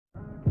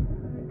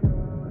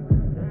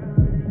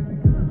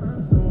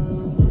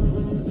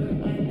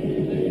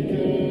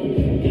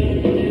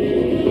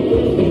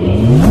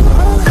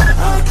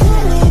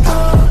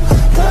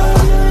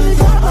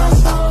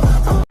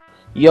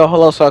Yo,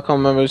 hello,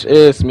 Stockholm members.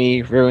 It's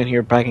me, Ruin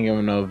here, back again with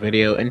another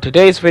video. In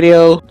today's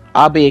video,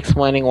 I'll be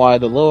explaining why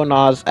the Lil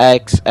Nas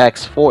X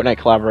Fortnite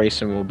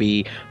collaboration will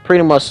be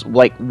pretty much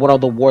like one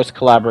of the worst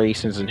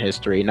collaborations in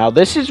history. Now,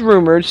 this is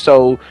rumored,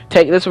 so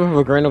take this with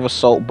a grain of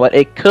salt, but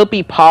it could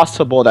be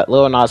possible that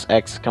Lil Nas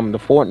X come to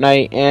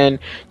Fortnite, and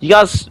you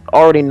guys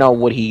already know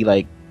what he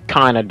like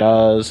kind of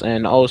does,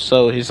 and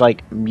also his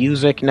like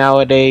music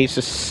nowadays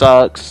just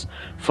sucks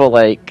for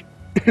like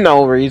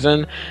no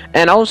reason.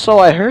 And also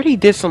I heard he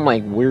did some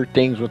like weird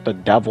things with the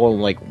devil in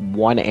like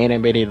one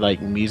animated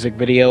like music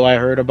video I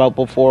heard about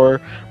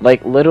before.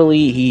 Like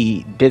literally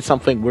he did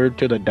something weird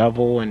to the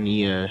devil, and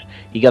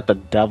he got the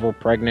devil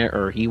pregnant,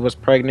 or he was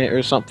pregnant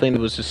or something. It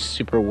was just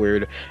super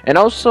weird. And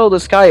also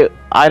this guy,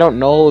 I don't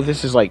know if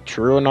this is like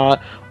true or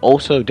not,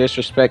 also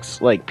disrespects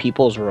like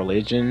people's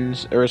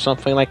religions or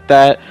something like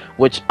that,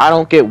 which I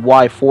don't get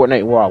why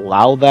Fortnite will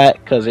allow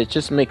that, because it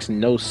just makes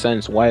no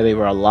sense why they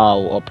would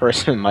allow a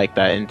person like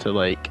that into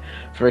like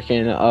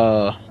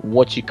freaking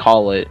what you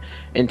call it,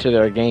 into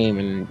their game,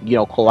 and you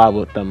know, collab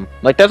with them.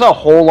 Like there's a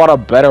whole lot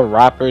of better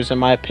rappers in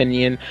my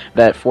opinion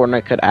that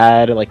Fortnite could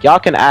add. Like y'all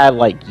can add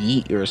like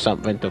Yeet or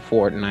something to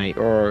Fortnite,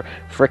 or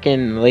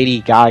freaking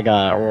Lady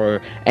Gaga,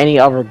 or any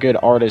other good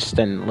artist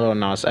than Lil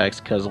Nas X,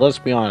 because let's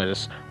be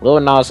honest,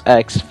 Lil Nas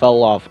X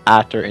fell off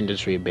after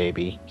Industry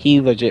Baby. He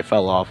legit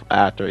fell off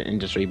after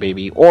Industry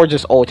Baby, or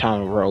just Old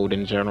Town Road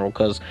in general,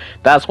 because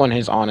that's when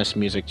his honest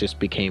music just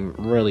became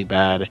really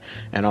bad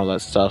and all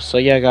that stuff. So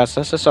yeah guys,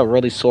 that's just a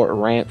really short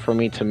rant for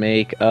me to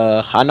make.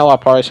 I know I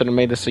probably should have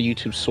made this a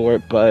YouTube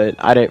short, but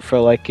I didn't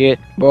feel like it.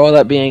 But all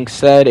that being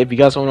said, if you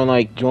guys want to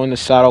like join the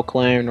Saddle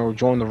Clan or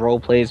join the role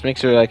plays, make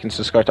sure to like and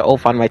subscribe to all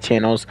 5 of my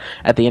channels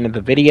at the end of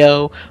the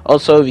video.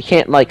 Also, if you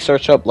can't like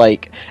search up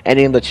like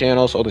any of the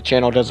channels, or the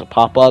channel doesn't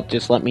pop up,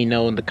 just let me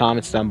know in the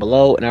comments down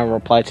below, and I'll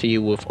reply to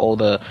you with all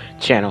the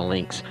channel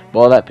links. But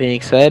all that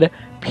being said,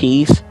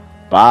 peace,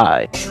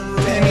 bye.